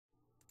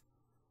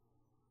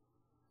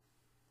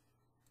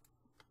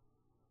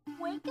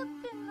Wake up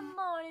in the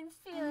morning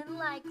feeling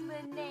like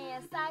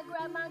Linnaeus. I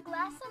grab my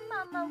glass, I'm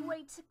on my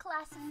way to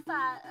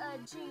classify a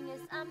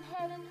genus. I'm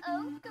heading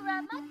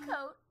grab my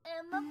coat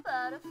and my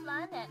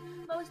butterfly net.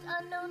 Most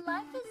unknown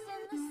life is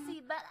in the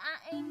sea, but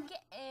I ain't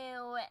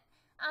getting wet.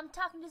 I'm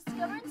talking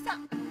discovering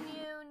something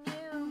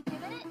new,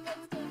 giving it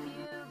its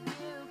debut,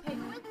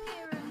 paper with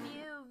peer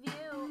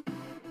review.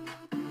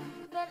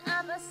 Then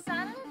I'm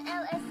assigning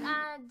an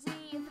LSID.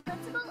 The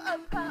principle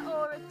of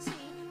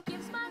priority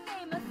gives my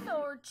name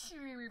authority.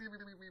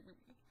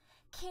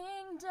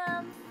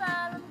 Kingdom,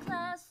 phylum,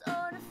 class,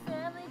 order,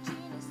 family,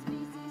 genus,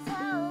 species.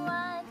 How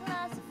I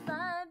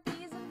classify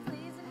bees and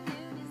fleas and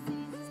new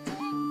diseases.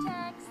 Tik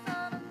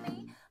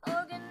taxonomy,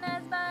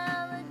 organized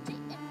biology,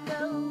 and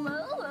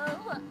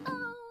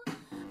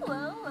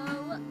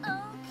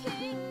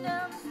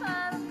kingdom,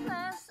 phylum,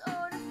 class,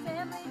 order,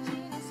 family,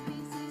 genus,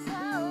 species.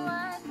 How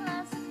I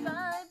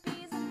classify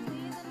bees and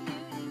fleas and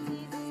new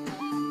diseases.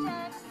 Tik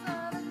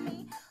taxonomy,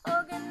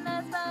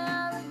 organized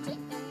biology,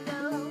 and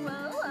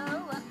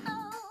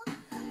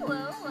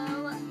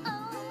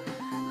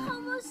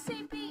Homo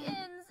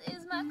sapiens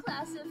is my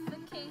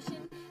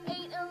classification.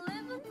 Ain't a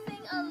living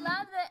thing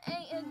alive that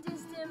ain't a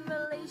distant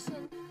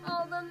relation.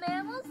 All the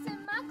mammals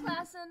in my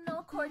class are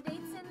no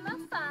chordates in my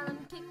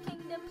phylum. Kick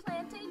kingdom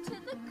plantate to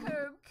the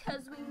curb,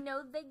 'cause we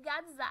know they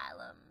got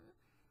xylem.